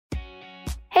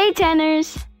Hey,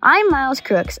 Tenors! I'm Miles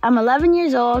Crooks. I'm 11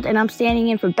 years old, and I'm standing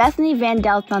in for Bethany Van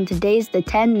Delft on today's The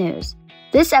 10 News.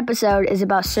 This episode is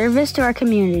about service to our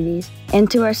communities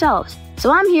and to ourselves, so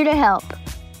I'm here to help.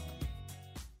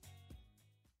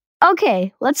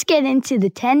 Okay, let's get into the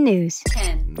 10 News.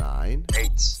 10, 9,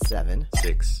 8, 7,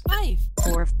 6, 5,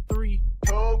 4, 3,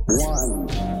 2, 1.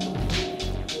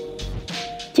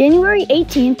 January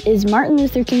 18th is Martin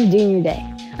Luther King Jr.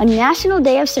 Day, a national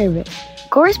day of service.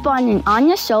 Correspondent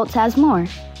Anya Schultz has more.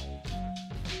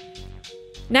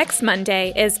 Next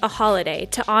Monday is a holiday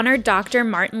to honor Dr.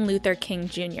 Martin Luther King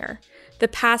Jr., the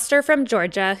pastor from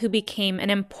Georgia who became an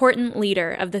important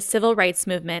leader of the civil rights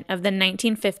movement of the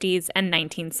 1950s and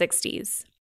 1960s.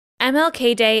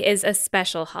 MLK Day is a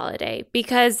special holiday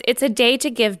because it's a day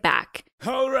to give back.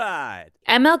 All right!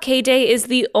 MLK Day is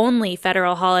the only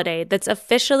federal holiday that's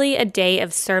officially a day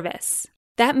of service.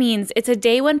 That means it's a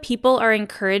day when people are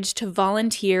encouraged to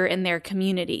volunteer in their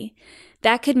community.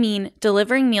 That could mean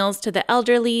delivering meals to the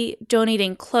elderly,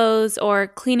 donating clothes, or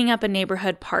cleaning up a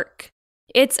neighborhood park.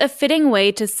 It's a fitting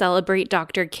way to celebrate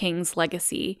Dr. King's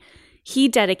legacy. He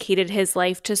dedicated his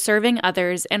life to serving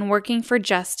others and working for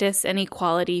justice and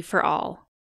equality for all.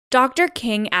 Dr.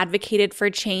 King advocated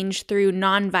for change through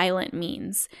nonviolent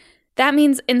means. That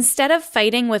means instead of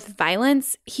fighting with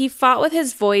violence, he fought with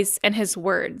his voice and his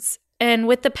words, and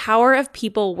with the power of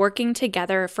people working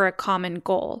together for a common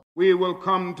goal. We will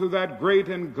come to that great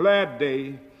and glad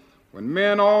day when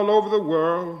men all over the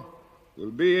world will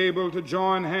be able to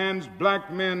join hands,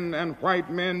 black men and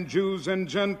white men, Jews and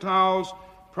Gentiles,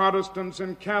 Protestants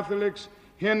and Catholics,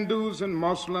 Hindus and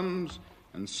Muslims,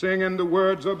 and sing in the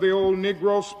words of the old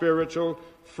Negro spiritual,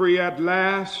 free at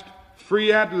last,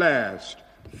 free at last.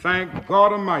 Thank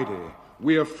God Almighty,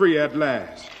 we are free at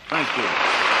last. Thank you.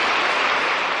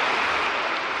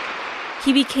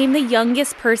 He became the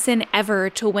youngest person ever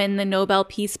to win the Nobel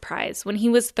Peace Prize when he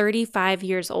was 35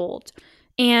 years old.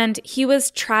 And he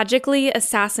was tragically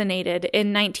assassinated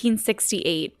in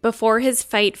 1968 before his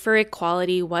fight for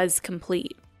equality was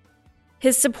complete.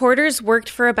 His supporters worked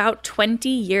for about 20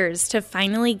 years to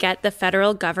finally get the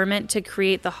federal government to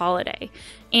create the holiday.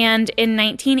 And in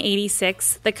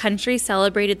 1986, the country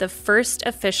celebrated the first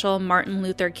official Martin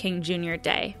Luther King Jr.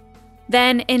 Day.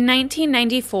 Then, in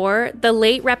 1994, the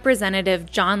late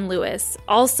Representative John Lewis,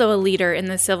 also a leader in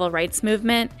the civil rights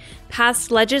movement,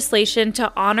 passed legislation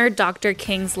to honor Dr.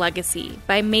 King's legacy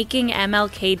by making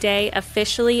MLK Day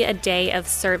officially a day of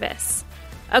service.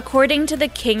 According to the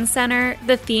King Center,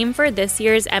 the theme for this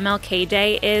year's MLK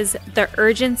Day is the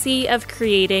urgency of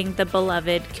creating the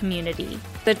beloved community.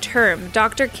 The term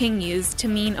Dr. King used to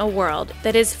mean a world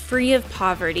that is free of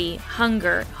poverty,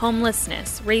 hunger,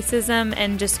 homelessness, racism,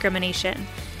 and discrimination.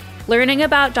 Learning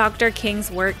about Dr.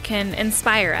 King's work can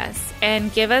inspire us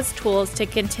and give us tools to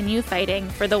continue fighting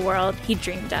for the world he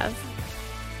dreamed of.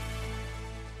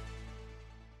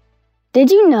 Did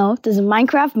you know there's a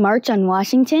Minecraft March on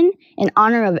Washington in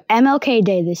honor of MLK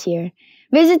Day this year?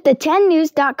 Visit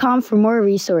the10news.com for more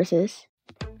resources.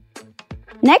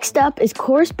 Next up is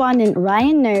correspondent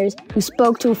Ryan Ners, who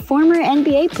spoke to a former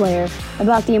NBA player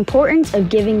about the importance of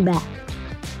giving back.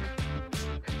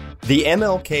 The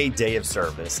MLK Day of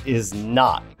Service is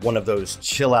not one of those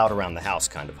chill out around the house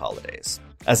kind of holidays.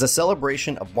 As a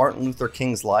celebration of Martin Luther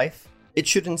King's life, it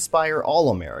should inspire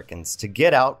all Americans to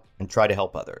get out and try to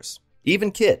help others, even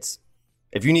kids.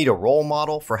 If you need a role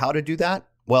model for how to do that,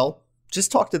 well,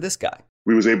 just talk to this guy.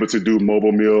 We was able to do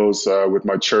mobile meals with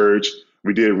my church.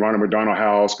 We did Ronald McDonald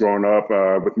House growing up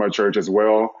with my church as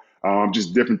well.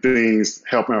 Just different things,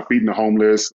 helping out feeding the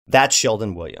homeless. That's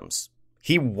Sheldon Williams.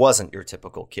 He wasn't your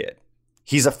typical kid.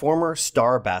 He's a former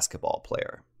star basketball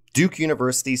player, Duke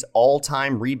University's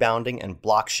all-time rebounding and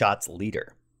block shots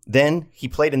leader. Then he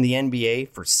played in the NBA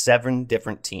for 7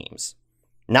 different teams.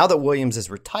 Now that Williams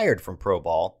is retired from pro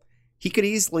ball, he could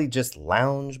easily just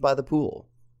lounge by the pool.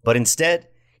 But instead,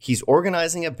 he's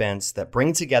organizing events that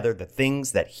bring together the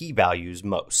things that he values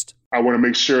most. I want to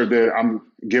make sure that I'm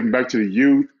giving back to the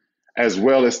youth as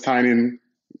well as tying in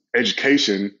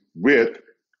education with,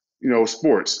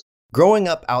 sports. Growing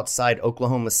up outside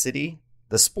Oklahoma City,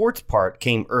 the sports part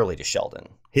came early to Sheldon.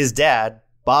 His dad,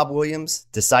 Bob Williams,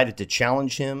 decided to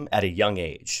challenge him at a young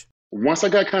age. Once I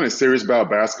got kind of serious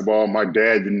about basketball, my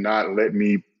dad did not let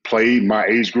me play my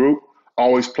age group. I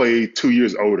always played 2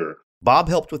 years older. Bob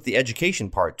helped with the education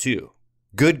part too.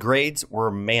 Good grades were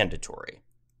mandatory.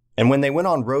 And when they went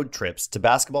on road trips to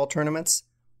basketball tournaments,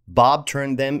 Bob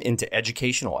turned them into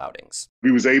educational outings.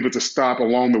 We was able to stop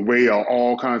along the way at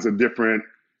all kinds of different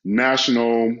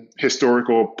national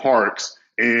historical parks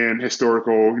and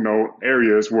historical,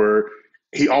 areas where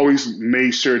he always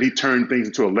made sure he turned things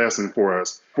into a lesson for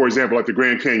us. For example, like the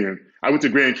Grand Canyon. I went to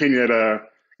Grand Canyon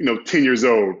at 10 years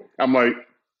old. I'm like,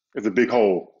 it's a big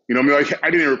hole. You know what I mean? Like, I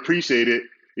didn't appreciate it.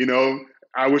 You know,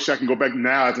 I wish I can go back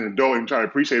now as an adult and try to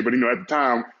appreciate it. But, at the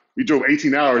time, we drove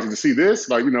 18 hours to see this.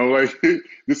 Like,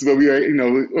 this is what we are,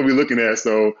 what we're looking at.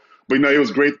 So, but, it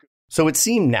was great. So it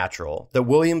seemed natural that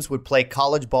Williams would play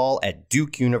college ball at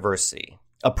Duke University,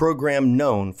 a program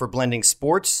known for blending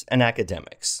sports and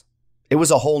academics. It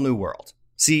was a whole new world.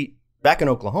 See, back in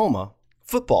Oklahoma,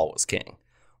 football was king.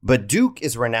 But Duke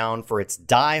is renowned for its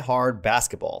die-hard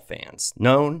basketball fans,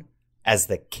 known as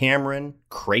the Cameron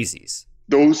Crazies.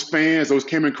 Those fans, those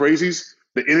Cameron Crazies,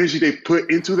 the energy they put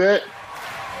into that,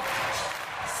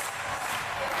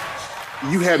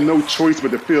 you have no choice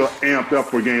but to feel amped up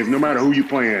for games, no matter who you're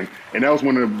playing. And that was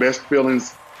one of the best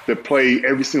feelings to play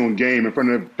every single game in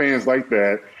front of fans like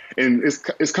that. And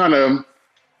it's kind of,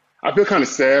 I feel kind of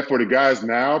sad for the guys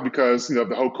now because, of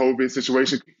the whole COVID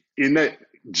situation. In that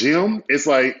gym, it's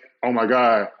like, oh my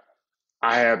God,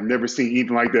 I have never seen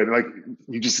anything like that. Like,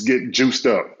 you just get juiced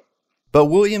up. But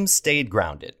Williams stayed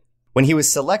grounded. When he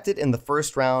was selected in the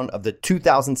first round of the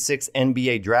 2006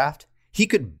 NBA draft, he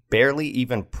could barely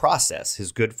even process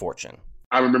his good fortune.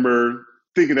 I remember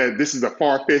thinking that this is a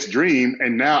far-fetched dream,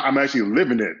 and now I'm actually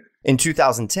living it. In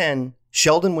 2010,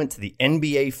 Sheldon went to the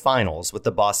NBA Finals with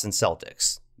the Boston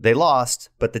Celtics. They lost,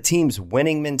 but the team's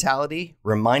winning mentality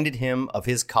reminded him of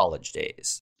his college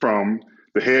days. From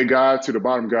the head guy to the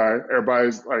bottom guy,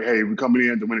 everybody's like, hey, we're coming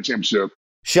in to win a championship.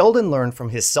 Sheldon learned from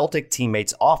his Celtic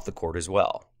teammates off the court as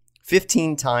well.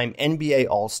 15-time NBA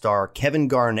All-Star Kevin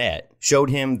Garnett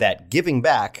showed him that giving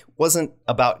back wasn't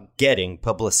about getting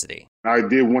publicity. I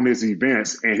did one of his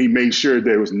events, and he made sure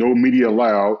there was no media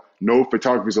allowed, no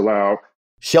photographers allowed.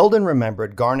 Sheldon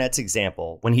remembered Garnett's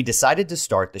example when he decided to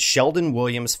start the Sheldon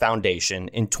Williams Foundation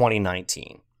in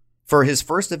 2019. For his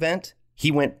first event,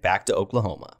 he went back to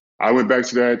Oklahoma. I went back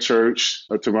to that church,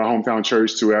 to my hometown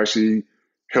church, to actually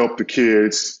help the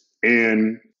kids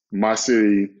in my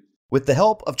city. With the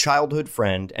help of childhood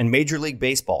friend and Major League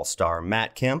Baseball star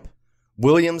Matt Kemp,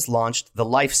 Williams launched the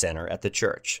Life Center at the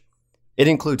church. It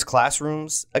includes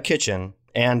classrooms, a kitchen,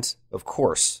 and, of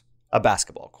course, a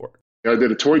basketball court. I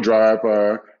did a toy drive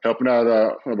helping out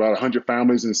about 100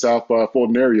 families in the South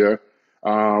Fulton area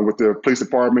with the police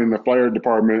department and the fire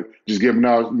department, just giving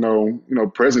out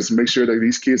presents and make sure that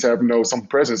these kids have some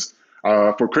presents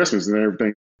for Christmas and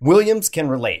everything. Williams can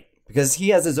relate because he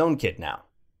has his own kid now.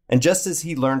 And just as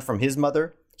he learned from his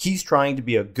mother, he's trying to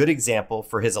be a good example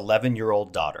for his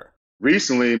 11-year-old daughter.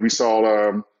 Recently, we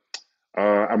saw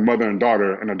a mother and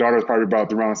daughter, and the daughter is probably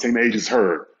about around the same age as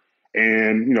her.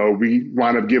 And, we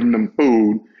wound up giving them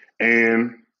food.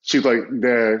 And she's like,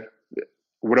 Dad,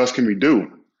 what else can we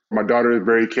do? My daughter is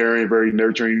very caring, very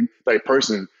nurturing type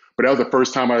person. But that was the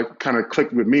first time I kind of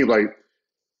clicked with me, like,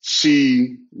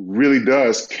 she really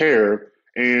does care.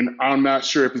 And I'm not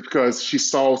sure if it's because she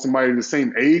saw somebody the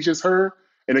same age as her,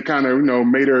 and it kind of,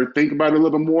 made her think about it a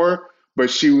little bit more. But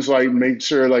she was like, make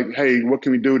sure, like, hey, what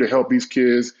can we do to help these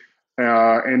kids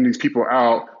and these people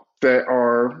out that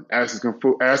are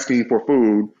asking for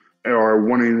food or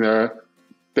wanting to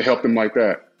help them like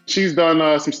that. She's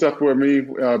done some stuff for me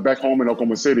back home in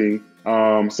Oklahoma City,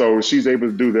 so she's able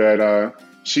to do that.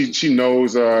 She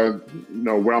knows,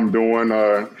 what I'm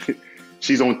doing.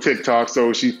 She's on TikTok,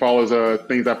 so she follows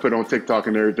things I put on TikTok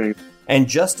and everything. And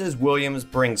just as Williams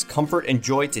brings comfort and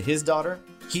joy to his daughter,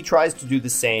 he tries to do the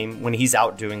same when he's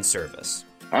out doing service.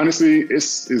 Honestly,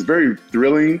 it's very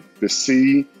thrilling to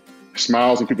see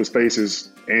smiles on people's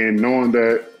faces and knowing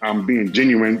that I'm being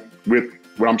genuine with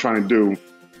what I'm trying to do.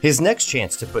 His next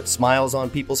chance to put smiles on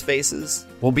people's faces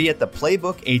will be at the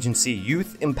Playbook Agency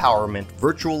Youth Empowerment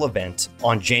virtual event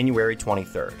on January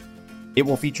 23rd. It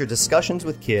will feature discussions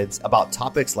with kids about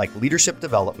topics like leadership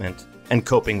development and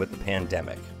coping with the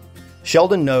pandemic.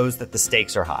 Sheldon knows that the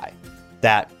stakes are high,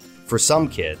 that, for some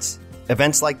kids,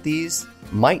 events like these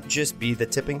might just be the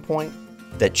tipping point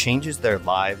that changes their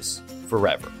lives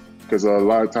forever. Because a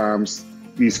lot of times,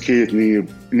 these kids need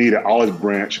an olive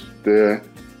branch to,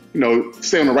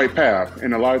 stay on the right path.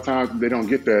 And a lot of times, they don't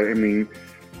get that. I mean,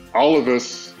 all of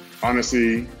us,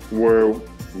 honestly, were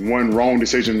one wrong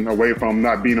decision away from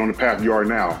not being on the path you are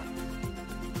now.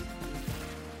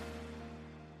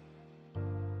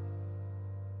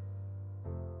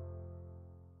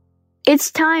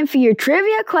 It's time for your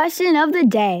trivia question of the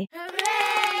day.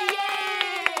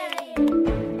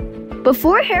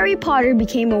 Before Harry Potter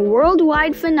became a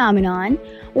worldwide phenomenon,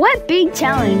 what big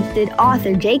challenge did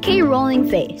author J.K. Rowling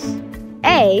face?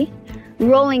 A.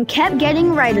 Rowling kept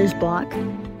getting writer's block.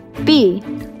 B.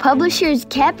 Publishers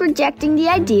kept rejecting the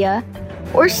idea.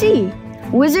 Or C,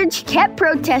 wizards kept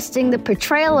protesting the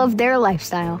portrayal of their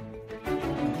lifestyle?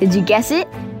 Did you guess it?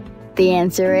 The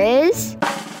answer is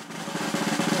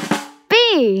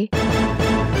B.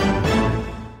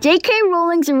 J.K.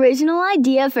 Rowling's original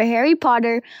idea for Harry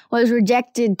Potter was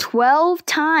rejected 12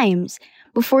 times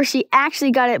before she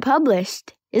actually got it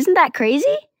published. Isn't that crazy?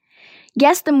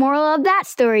 Guess the moral of that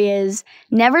story is,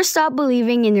 never stop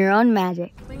believing in your own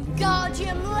magic.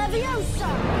 Wingardium Leviosa!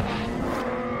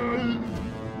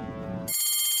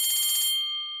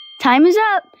 Time is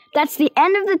up. That's the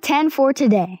end of the 10 for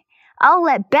today. I'll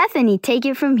let Bethany take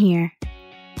it from here.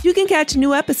 You can catch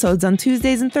new episodes on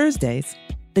Tuesdays and Thursdays.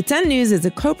 The 10 News is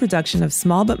a co-production of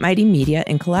Small But Mighty Media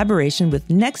in collaboration with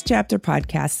Next Chapter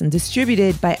Podcasts and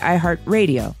distributed by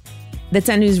iHeartRadio. The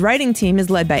 10 News writing team is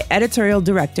led by editorial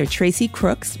director Tracy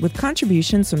Crooks, with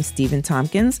contributions from Stephen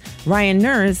Tompkins, Ryan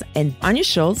Nurs, and Anya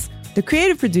Schultz. The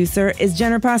creative producer is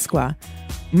Jenner Pasqua.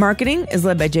 Marketing is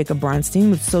led by Jacob Bronstein,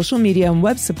 with social media and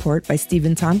web support by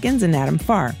Stephen Tompkins and Adam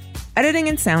Farr. Editing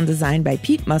and sound design by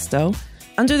Pete Musto,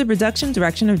 under the production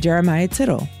direction of Jeremiah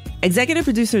Tittle. Executive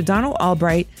producer Donald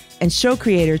Albright and show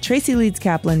creator Tracy Leeds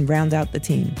Kaplan round out the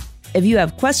team. If you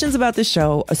have questions about the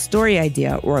show, a story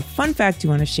idea, or a fun fact you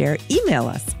want to share, email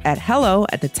us at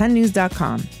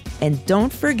hello@the10news.com. And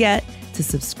don't forget to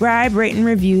subscribe, rate, and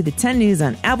review the 10 News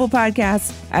on Apple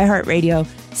Podcasts, iHeartRadio,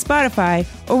 Spotify,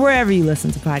 or wherever you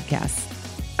listen to podcasts.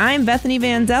 I'm Bethany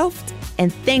Van Delft,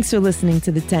 and thanks for listening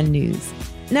to the 10 News.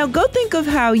 Now go think of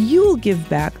how you'll give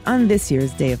back on this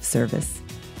year's day of service.